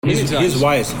Here's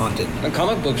why it's haunted. A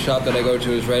comic book shop that I go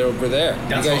to is right over there.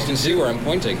 That's you guys can see where I'm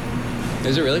pointing.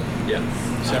 Is it really? Yeah.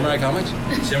 Samurai Comics?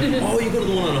 Oh, you go to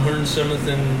the one on 107th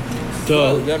and...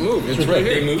 That moved. It's right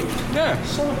here. They moved? Yeah.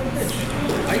 Son of a bitch.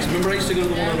 I used to go to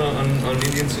the one on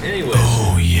Indians anyways.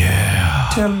 Oh, yeah.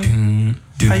 Tell me,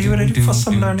 are you ready for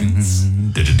some learnings?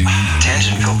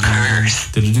 Tangentville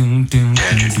Curse.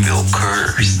 Tangentville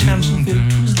Curse. Tangentville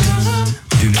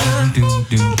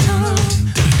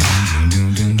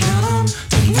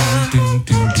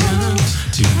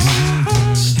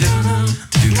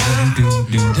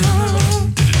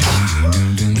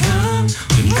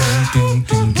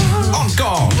On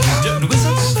guard.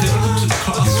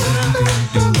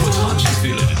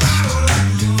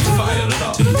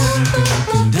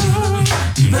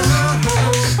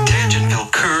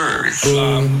 Tangentville Curse.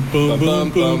 Boom, boom, boom,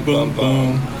 boom, boom,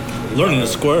 boom. Learning to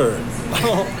square.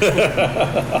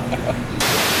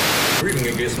 We're even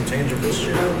going to get some Tangentville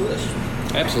shit out of this.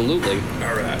 Absolutely.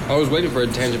 All right. I was waiting for a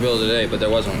tangible today, but there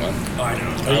wasn't one. I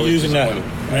know. Are you using that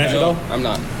disappointed. ranch at No, all? I'm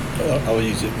not. I will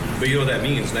use it. But you know what that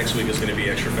means? Next week is going to be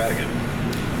extra fat again.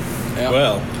 Yeah.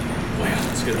 Well, Wow.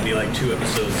 It's going to be like 2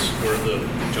 episodes worth of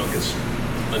Junkets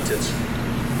on tits.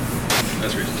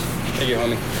 That's Reese's. Thank you,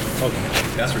 homie.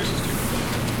 okay. That's Reese's too.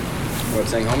 What,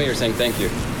 saying homie or saying thank you?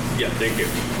 Yeah, thank you.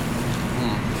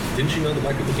 Didn't you know the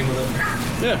black people came with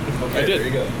that? Yeah, Okay, I did. there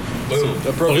you go. Boom.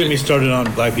 Don't get me started on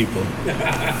black people.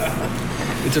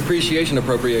 It's appreciation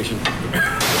appropriation.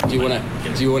 Do you wanna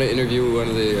interview one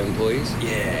of the employees?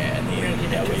 Yeah,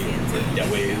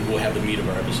 that way we'll have the meat of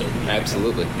our episode.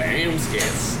 Absolutely. Bam,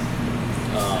 skits.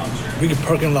 We could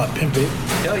parking lot pimp it.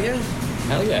 Hell yeah.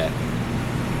 Hell yeah.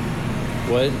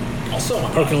 What? Also,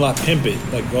 Parking lot pimp it.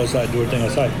 Like go outside, do everything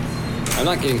outside. I'm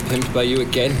not getting pimped by you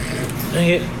again. Dang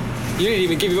it. You didn't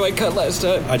even give me my cut last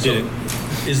time. I didn't.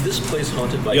 is this place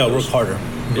haunted by Yeah, work ghosts? harder.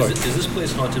 Is this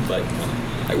place haunted by...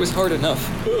 I was hard enough.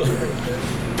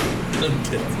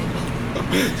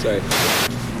 Sorry.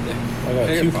 I got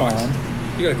a coupon.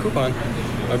 You got a coupon?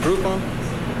 A Groupon?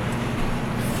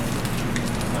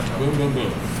 Boom, boom,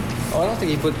 boom. Oh, I don't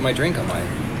think he put my drink on mine.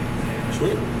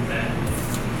 Sweet.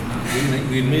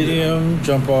 Medium,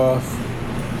 jump off,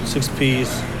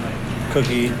 6-piece,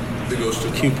 cookie, The ghost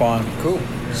of coupon, Cool.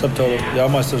 subtotal. Yeah, all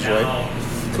my stuff's right.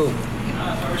 Cool.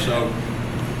 So,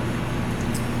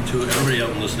 to everybody out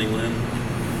in listening land,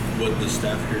 what the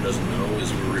staff here doesn't know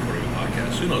is we're recording a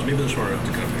podcast. Who knows? Maybe they're smart enough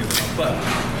to kind of figure that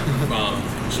out.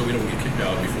 But so we don't get kicked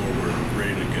out before we're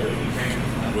ready to go.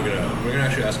 We're gonna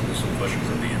actually ask them some questions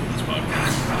at the end of this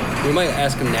podcast. We might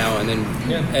ask him now and then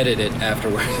edit it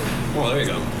afterward. Well, there you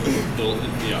go.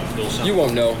 They'll sound. You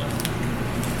won't know.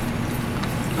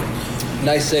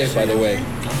 Nice save, by the way.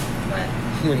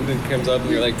 When it comes up and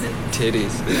you're like,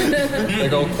 titties.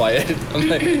 Like all quiet. I'm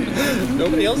like,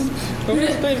 nobody else paying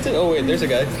attention. Oh wait, there's a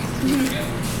guy.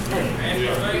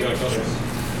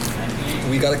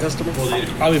 We got a customer?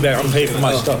 I'll be back. I'm paying for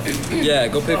my stuff. Yeah,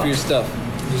 go pay for your stuff.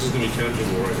 This is gonna be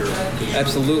tangible right here.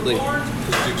 Absolutely.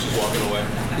 Because Dukes is walking away.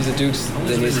 He's a Dukes,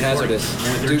 then he's hazardous.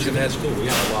 Dukes of hazardous. Cool. We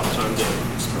got a lot of time to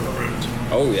spin around.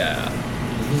 Oh yeah.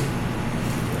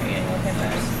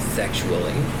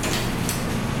 Sexually.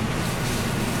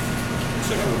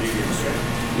 Sexual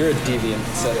deviance. You're a deviant.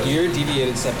 You're a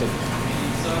deviated septum.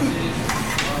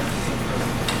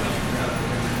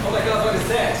 Oh my god, what is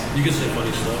that? You can say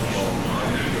funny stuff all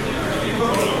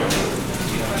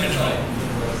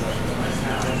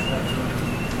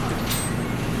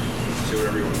say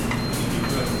whatever you want.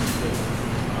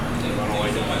 If I don't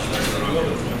like it, then I'm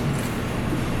good.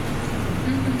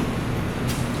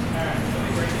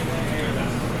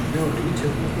 No, do we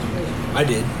tip this place? I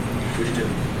did. What'd you tip?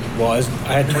 Well,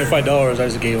 I had $25. I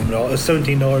just gave them it all. It was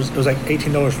 $17. It was like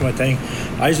 $18 for my thing.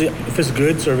 I usually, if it's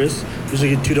good service,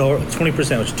 usually get $2,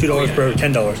 20%, which is $2 per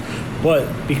 $10. But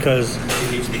because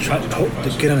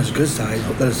to get on his good side,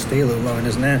 let it stay a little longer,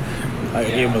 and that, I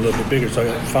gave him a little bit bigger. So I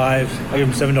got $5. I gave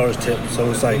him $7 tip.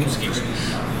 So it's like,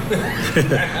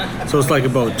 so it's like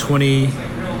about 20,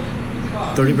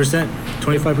 30%,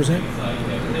 25%.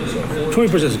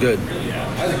 20% is good.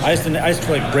 I used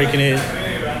to like breaking it.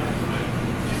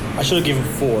 I should have given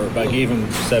 4, but I gave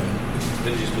him 7.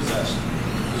 Then he's possessed.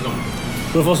 There's no.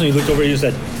 What if also you looked over and you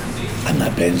said, I'm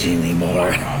not Benji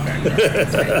anymore?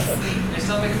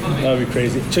 That would be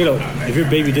crazy. Check it out. If your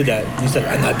baby did that and you said,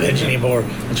 I'm not Benji anymore,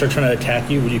 and started trying to attack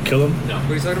you, would you kill him? No.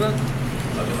 What are you talking about?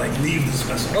 I'd be like, leave this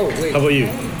vessel. Oh, wait. How about you?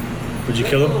 Would you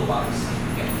kill him?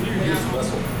 Leave this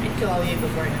vessel. I'd kill all of you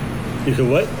before him. You could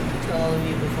what? Kill all of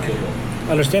you before him.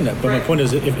 I understand that, but my point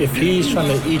is, if he's trying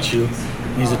to eat you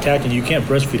and he's attacking you, you can't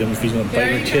breastfeed him if he's going to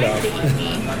bite your kid off.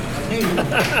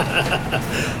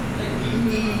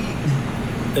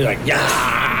 They're like,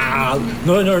 yeah.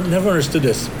 No, never understood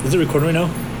this. Is it recording right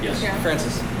now? Yes. Yeah.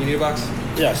 Francis, you need a box?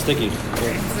 Yeah, sticky.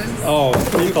 Oh,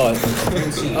 what do you call it?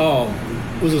 Oh,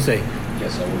 what was it say?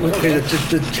 Yes, I will. Okay,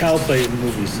 the child play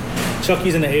movies.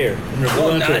 Chucky's in the air, and they're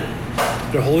holding No, him.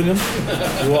 They're holding him.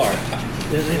 You are.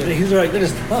 He's like, they're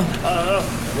just.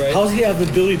 Right. How does he have the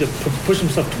ability to push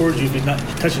himself towards you if he's not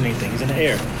touching anything? He's in the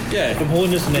air. Yeah. If I'm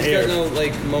holding this in the He's air, got no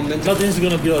like momentum. nothing's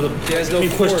gonna be able to He has no be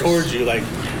pushed force. towards you. Like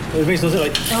it makes no sense.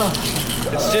 Like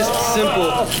It's just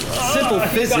simple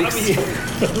physics.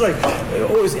 It's like it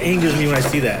always angers me when I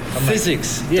see that. I'm like,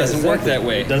 Physics Yeah, doesn't work exactly. that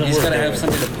way. It doesn't He's work gotta that have way.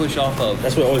 something to push off of.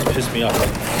 That's what always pissed me off. Like,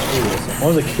 screw this. When I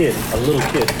was a kid, a little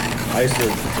kid, I used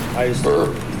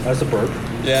to burp.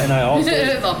 Yeah. And I also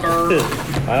The burp.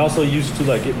 I also used to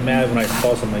like get mad when I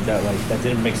saw something like that. Like that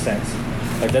didn't make sense.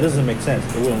 Like that doesn't make sense.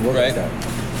 It wouldn't work Right. like that.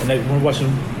 And like, when we're watching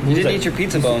You movies, didn't like, eat your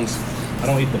pizza bones. I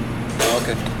don't eat them. Oh,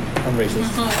 okay. I'm racist.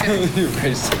 You're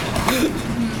racist.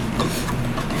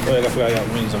 Oh, I forgot I got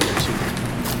wings on here too.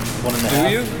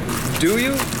 1.5. Do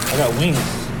you? I got wings.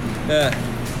 Yeah.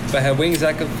 If I had wings,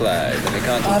 I could fly. Let me I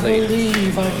contemplate.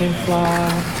 believe I can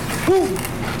fly.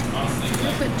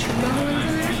 Put chewed on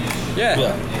ones in there? Yeah.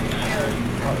 Yeah.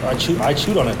 I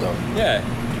chewed on it though. Yeah.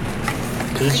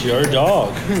 Cause it's your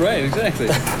dog. Right, exactly.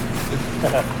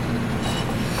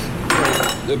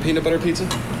 The peanut butter pizza?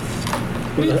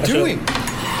 What are you doing?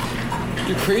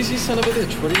 You crazy son of a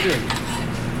bitch. What are you doing?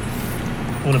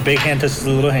 When a big hand touches a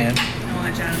little hand. I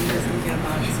want John to get a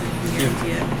box so we can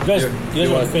guarantee it. You guys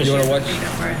want to finish you it? want to watch? Go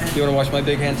for it. You want to watch my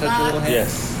big hand touch your little hand?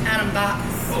 Yes. Adam box,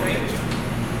 right?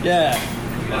 Yeah.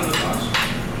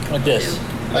 Like this.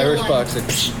 Irish one. boxing.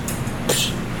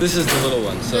 This is the little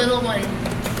one. So Little one.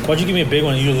 Why'd you give me a big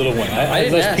one and you a little one? I had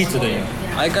didn't less ask. pizza than you.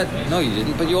 I got no, you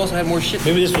didn't. But you also had more shit.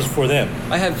 Maybe this was for them.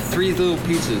 I have 3 little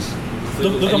pizzas.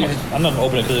 Look at my, I'm not gonna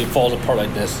open it because it falls apart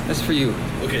like this. That's for you.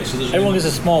 Okay, so there's Everyone gets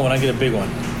a small one. I get a big one.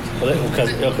 Because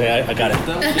okay, I got it.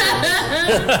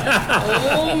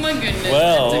 Oh my goodness.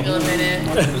 Well. That took a minute.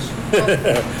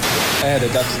 I had a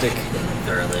duck stick.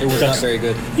 It was not very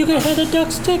good. You can have the duck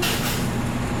stick.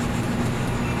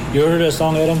 You heard that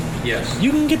song, Adam? yes.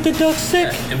 You can get the duck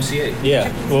stick. MCA.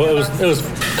 Yeah. Well, it was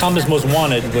Compton's Most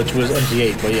Wanted, which was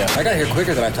MC8, but yeah. I got here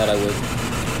quicker than I thought I would.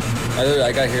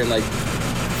 I got here in like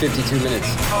 52 minutes.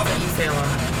 You say a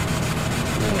lot.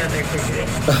 You got there quicker.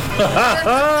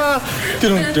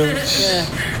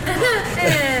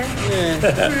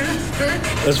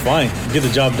 That's fine. Get the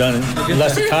job done in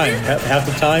less of time. Half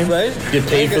the time. Right? Get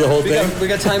paid for the whole thing. We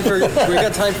got time for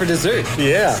dessert.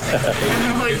 Yeah.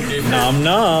 Nom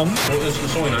nom. Well,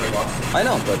 it's only 9 o'clock. I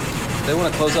know, but they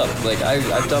want to close up. Like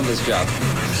I've done this job.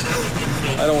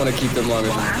 I don't want to keep them longer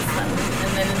We'll than. ask them,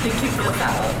 and then if they kick us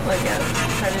out, like,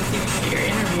 try to see if you get your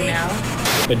interview now.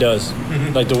 It does.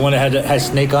 Like the one that had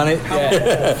snake on it.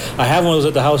 Yeah. I have one of those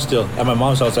at the house still. At my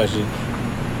mom's house actually.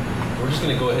 We're just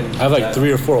gonna go ahead and I have like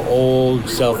 3 or 4 old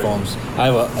cell phones. I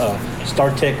have a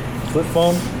StarTech flip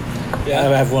phone. Yeah.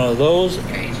 I have one of those. Do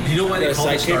you know why they Yeah, call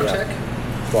it Sidekick. Star Trek?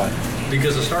 Why?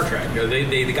 Because of Star Trek.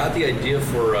 They got the idea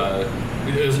for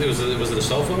was it a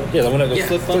cell phone? Yeah, the one that goes Yeah.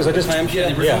 flip phones. I just Clam Yeah,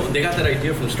 shit. Yeah. they got that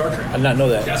idea from Star Trek. I did not know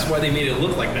that. That's why they made it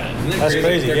look like that. Isn't that That's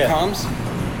crazy. Their Yeah. comms.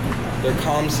 Their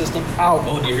comm system. Ow.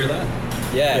 Oh, do you hear that?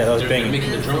 Yeah. Yeah, that was They're banging. making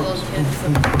the It's the little drums. kids.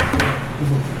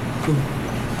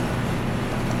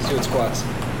 Suit squats. All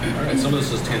right, some of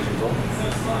this is Tangentville.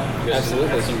 You guys Absolutely.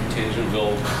 have some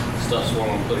Tangentville stuff, so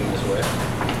I'm putting this away.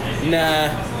 Nah.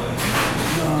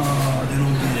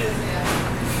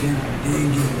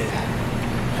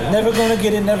 Never gonna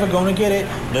get it. Never gonna get it.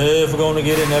 Never gonna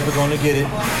get it. Never gonna get it.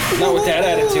 Not with that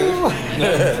attitude. I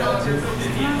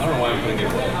don't know why I'm putting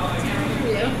it away.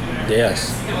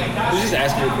 Yes. We're just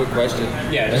asking you a quick question.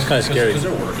 Yeah, That's kinda scary. Because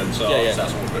they're working, so Yeah, I'll yeah. just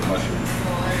ask them a quick question.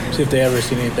 See if they ever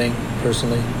seen anything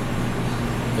personally,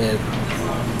 and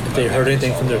if they heard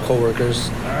anything from their coworkers.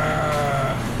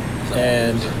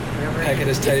 And Pack it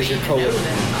as tight as your coat.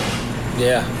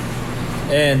 yeah,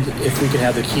 and if we can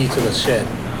have the key to the shed.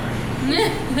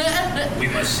 We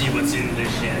must see what's in this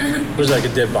shed. There's like a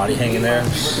dead body hanging there.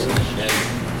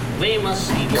 We must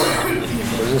see what's in this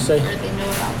shed. What does it say? They know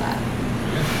about that.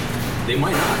 They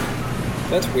might not.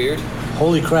 That's weird.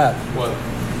 Holy crap. What?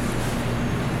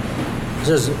 It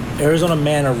says Arizona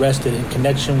man arrested in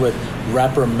connection with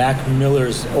rapper Mac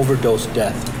Miller's overdose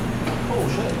death. Oh,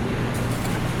 shit.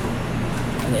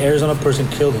 An Arizona person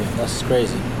killed him. That's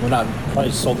crazy. We're not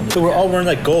probably sold them. So we're all wearing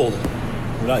like gold.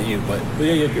 Well, not you, but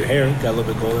yeah, you have your hair got a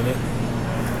little bit gold in it.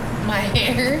 My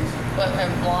hair? What, my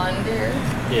blonde hair?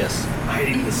 Yes.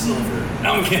 Hiding the silver.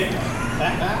 No, I'm kidding. No.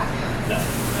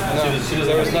 No,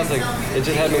 there was nothing. It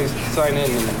just had me sign in.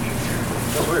 And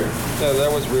That's weird. yeah,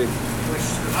 that was weird.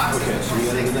 Okay, so we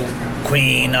got everything.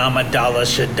 Queen Amidala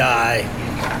should die.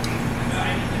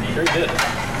 Very good.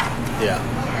 Yeah.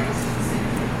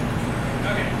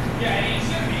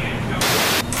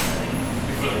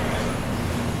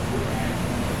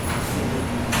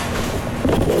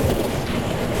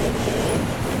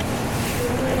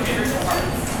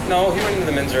 No, he went into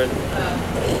the men's room.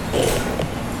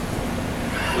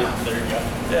 There you go.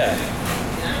 Yeah.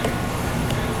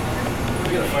 We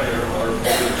gotta find our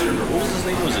sugar. What was his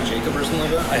name? Was it Jacob or something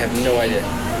like that? I have no idea.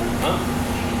 Huh?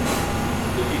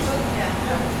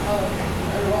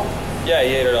 Yeah,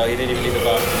 he ate it all. He didn't even eat the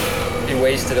box. He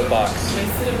wasted a box.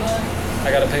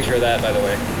 I got a picture of that, by the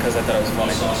way, because I thought it was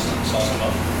funny. Sauce him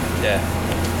up. Yeah.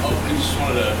 Oh, I just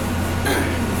wanted to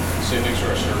say thanks to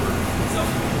our server.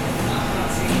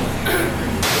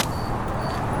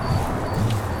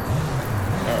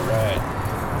 All right.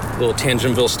 Little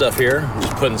Tangentville stuff here.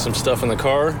 Just putting some stuff in the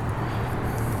car.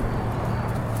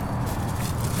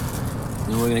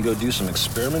 Then we're gonna go do some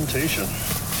experimentation.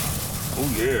 Oh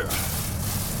yeah.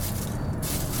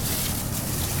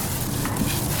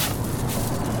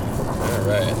 All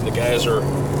right, the guys are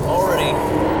already.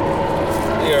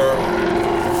 They are.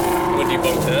 I'm gonna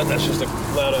debunk that. That's just a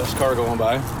loud ass car going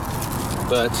by.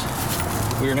 But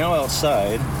we are now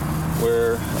outside,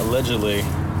 where allegedly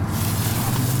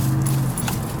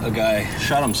a guy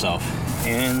shot himself,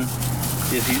 and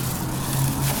if he.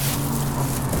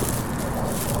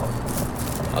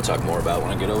 I'll talk more about it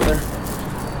when I get over there.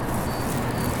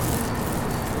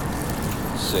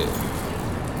 Let's see.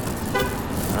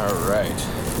 All right.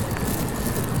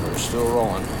 We're still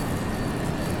rolling.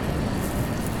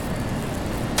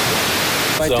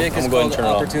 My So, dick I'm is gonna go ahead and called turn it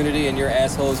off. opportunity, and your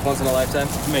asshole is once in a lifetime.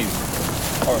 Maybe.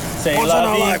 Say Once in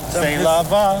a lifetime. say la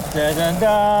va, da da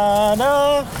da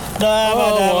da da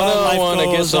I wanna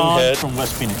get some head. From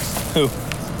West Phoenix. Who?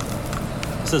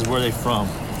 It says where they from.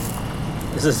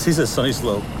 He says Sunny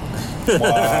Slope.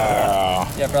 Wow.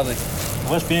 Yeah, probably.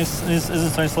 West Phoenix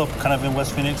isn't Sunny Slope kind of in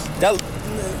West Phoenix?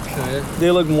 They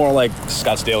look more like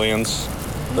Scottsdalians.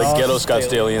 Like No, ghetto it's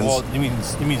Scottsdalians. Well, you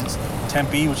mean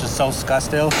Tempe, which is South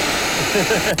Scottsdale?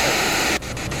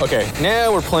 Okay,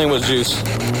 now we're playing with juice. Is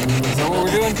that what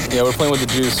we're doing? Yeah, we're playing with the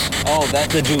juice. Oh,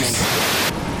 that's the juice.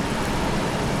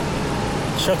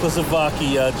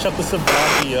 Czechoslovakia.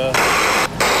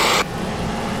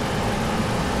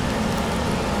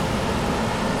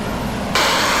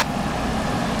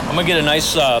 I'm gonna get a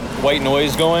nice white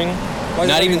noise going. Why is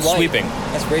Not that even white? sweeping.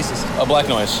 That's racist. A black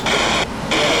noise.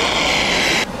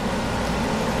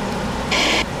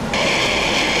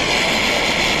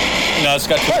 No, it's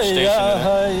got too much station in it.